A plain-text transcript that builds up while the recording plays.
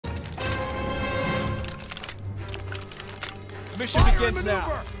Mission begins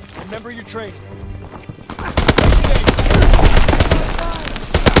now. Remember your training.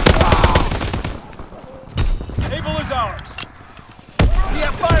 Able is ours. We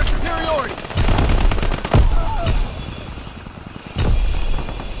have fire superiority.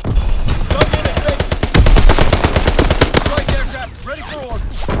 Dug in and fake. Strike aircraft ready for order.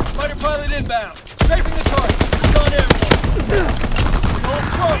 Fighter pilot inbound. Strafing the target. Recon airborne. Hold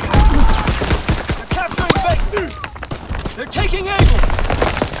trouble. They're capturing Baker. They're taking Able.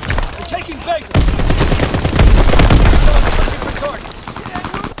 They're taking Baker. Searching for targets.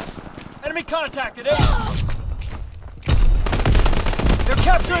 Enemy contacted Able. They're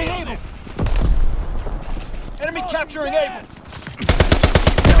capturing Able! Enemy capturing Able!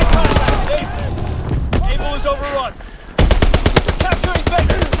 Enemy contacted Able! Able is overrun! They're capturing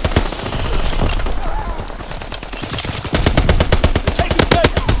Baker! They're taking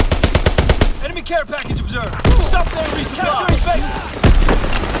Baker! Enemy care package observed! Stop their resupply! Capturing Baker!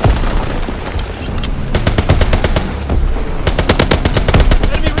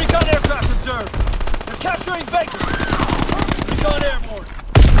 Enemy recon aircraft observed! They're capturing Baker! Recon airborne.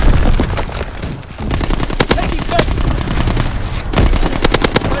 Taking Baker.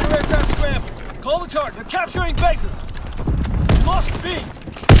 Fighter aircraft scramble. Call the target. They're capturing Baker. Lost B.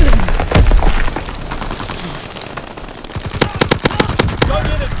 Dug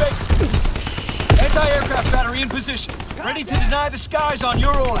in at Baker. Anti-aircraft battery in position. Ready to deny the skies on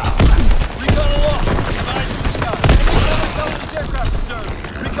your order. Recon aloft. Have eyes in the sky. Intelligence aircraft observed.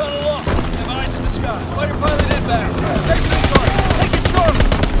 Recon aloft. Have eyes in the sky. Fighter pilot inbound. Taking the target. Taking Charlie.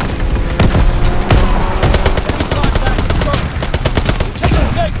 Enemy contact with Charlie. Taking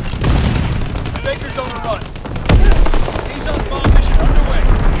Baker. Baker's overrun. He's on bomb mission underway.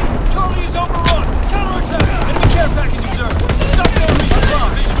 Charlie is overrun. Counterattack. Enemy care package observed. Stop there, resupply.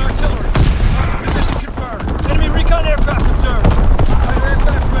 Vision artillery. Target position confirmed. Enemy recon aircraft observed. Fighter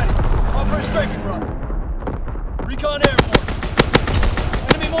aircraft ready. Call for a strafing run. Recon airborne.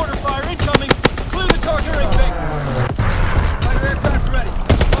 Enemy mortar fire incoming. Clear the target ring, Baker. Fighter aircraft ready.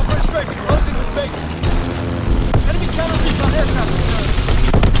 Call for a strafing. Closing with Baker. Enemy counter recon aircraft observed.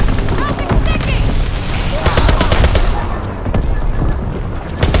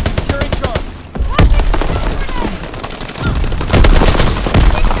 Securing Charlie.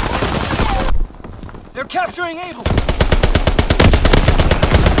 They're capturing Able.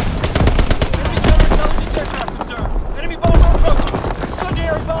 Enemy counterintelligence aircraft observed. Enemy bombs approaching.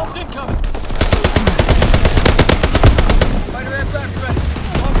 Incendiary bombs incoming. Fighter aircraft ready.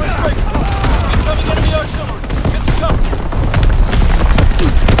 Call for a strafing. Incoming enemy artillery. Get to cover.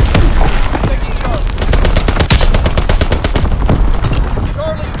 Taking Charlie.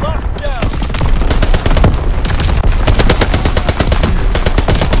 Charlie locked down.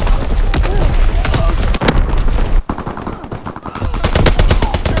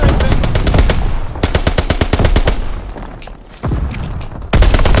 Securing Baker.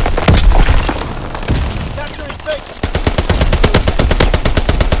 Capturing Baker.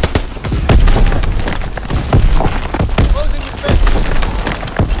 Closing with Baker.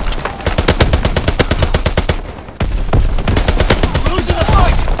 Losing the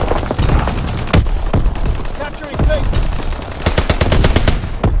fight. Capturing Baker.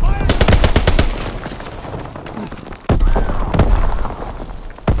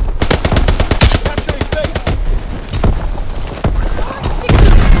 Capturing Baker.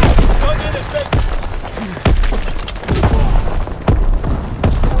 Dug in at Baker.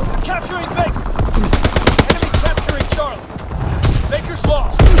 They're capturing Baker. Enemy capturing Charlie. Baker's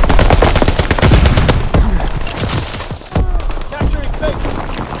lost. Capturing Baker.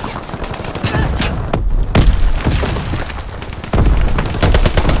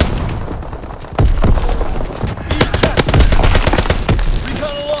 Being captured.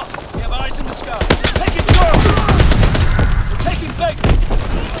 Recon aloft. We have eyes in the sky. Taking Charlie. We're taking Baker.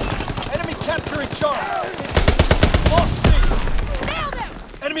 Enemy capturing Charlie. Lost C.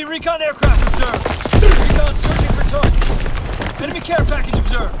 Enemy recon aircraft observed. Recon searching for targets. Enemy care package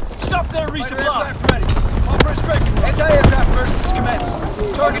observed. Stop there, resupply. Aircraft ready. Call for a strafing run. Anti-aircraft emergency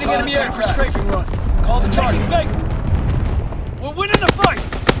commenced. Targeting enemy aircraft. Strafing run. Call the target. Baker. We're winning the fight.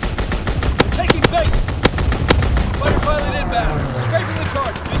 We're taking Baker. Fighter pilot inbound. Strafing the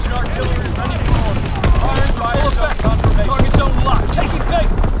target. Vision artillery ready for order. Fire pull us back. Confirmation. Target zone locked. Taking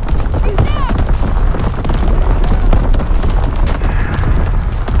Baker.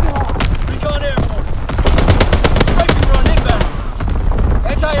 Recon airborne. Strafing run inbound.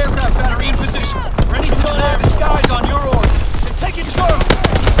 Anti-aircraft battery in position. Ready to deny the skies on your order. They're taking Charlie.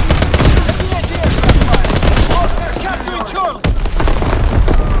 Enemy anti-aircraft fire. Lost airs capturing Charlie.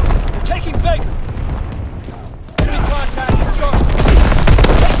 They're taking Baker. Enemy contact with Charlie.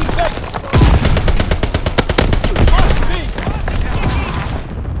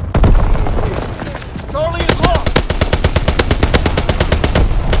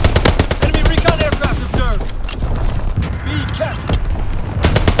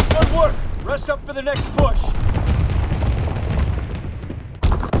 the next push.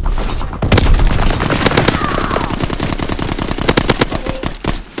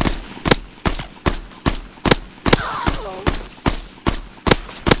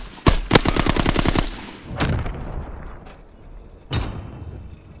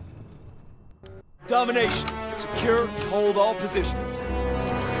 Domination. Secure and hold all positions.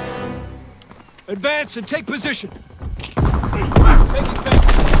 Advance and take position. Taking back.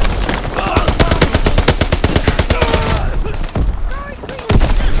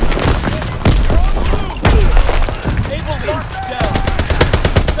 Able locked down.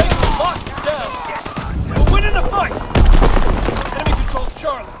 Baker locked down. We're winning the fight. Enemy controls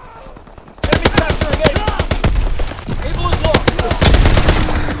Charlie. Enemy capturing Able. Able is lost.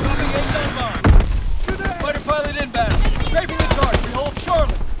 Dropping A's on mine. Fighter pilot inbound. Scraping the target. We hold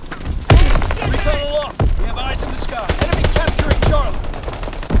Charlie. Recon aloft. We have eyes in the sky. Enemy capturing Charlie.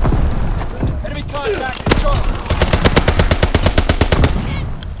 Enemy contact Charlie.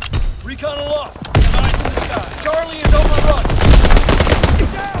 Recon aloft. We have eyes in the sky. Charlie is overrun.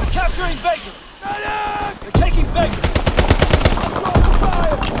 We're capturing Baker. They're taking Baker.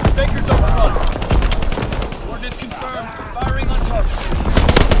 Baker's overrun. Coordinates confirmed. Firing on target.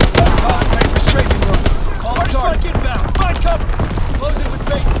 Ready for strafing run. Call the target. Inbound. Find cover. Closing with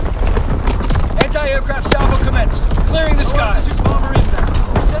Baker. Anti-aircraft salvo commenced. Clearing the skies. Bomber inbound.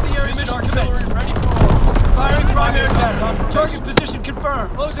 Incendiary mission commenced. Ready for order. Firing primary battery. Target position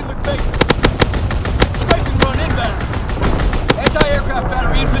confirmed. Closing with Baker. Strafing run inbound. Anti-aircraft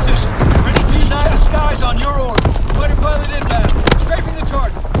battery in position. Ready to deny the skies on your order. Fighter pilot inbound. Strafing the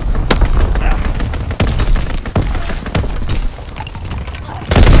target.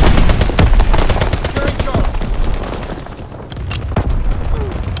 Securing Charlie.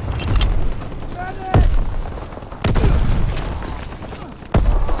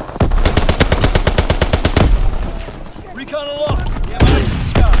 Recon aloft. We have eyes in the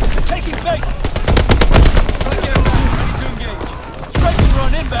sky. They're taking Baker. Ready to engage. Strafing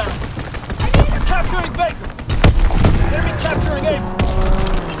run inbound. They're capturing Baker. Enemy capturing Able.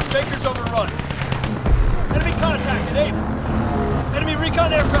 Baker's overrun. Enemy contacted Able. Enemy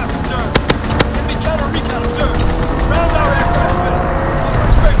recon aircraft observed. Enemy counter recon observed. Round our aircraft build.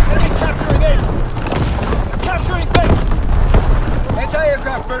 Strafing. Enemy capturing Able. They're capturing Baker.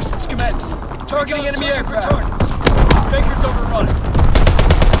 Anti-aircraft burst is commenced. Targeting enemy aircraft. Baker's overrun.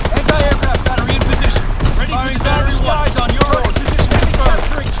 Anti-aircraft battery in position. Ready to deny the skies on your order. Position confirmed.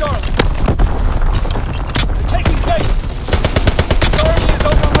 Capturing Charlie. They're taking Baker. Charlie is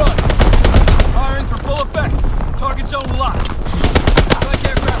overrun. Firing for full effect. Target zone locked. Strike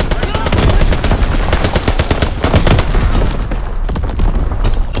aircraft ready to engage.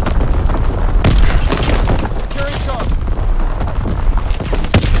 Securing Charlie.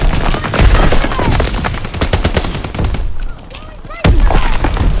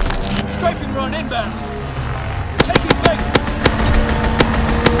 Strafing run inbound. They're taking Baker.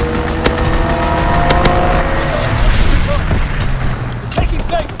 They're taking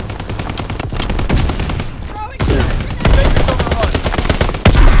Baker. Baker's overrun.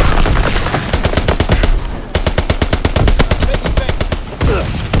 Taking Baker.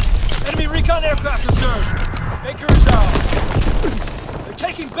 Enemy recon aircraft observed. Baker is out. They're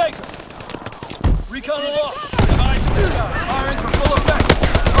taking Baker. Recon aloft. Have eyes in the sky. Firing for full effect.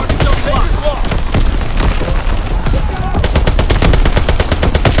 Baker's lost.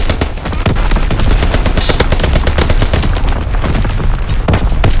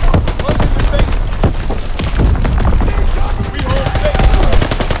 Closing with Baker. We hold Baker.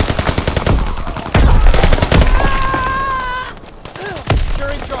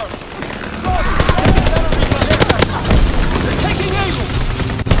 Securing Charlie. They're taking Able.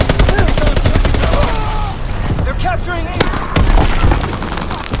 They're capturing Able.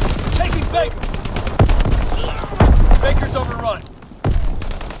 Taking Baker. Baker's overrun.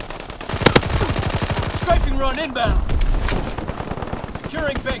 Strafing run inbound.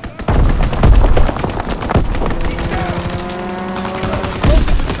 Securing Baker.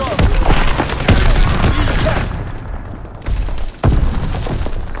 Closing with Charlie. Lead capture.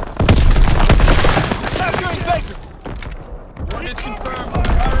 Capturing Baker. Coordinates confirmed.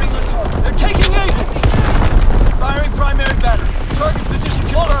 Firing on target. They're taking Able. Firing primary battery. Target position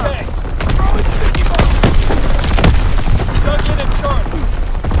confirmed. Dug in at Charlie.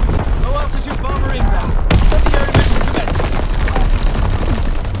 Low altitude bomber inbound. Secondary mission commenced.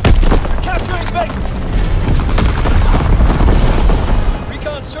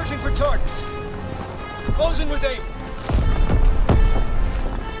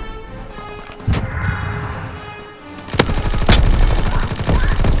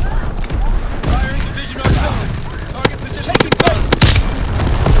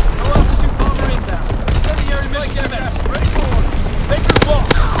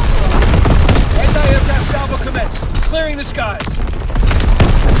 the skies.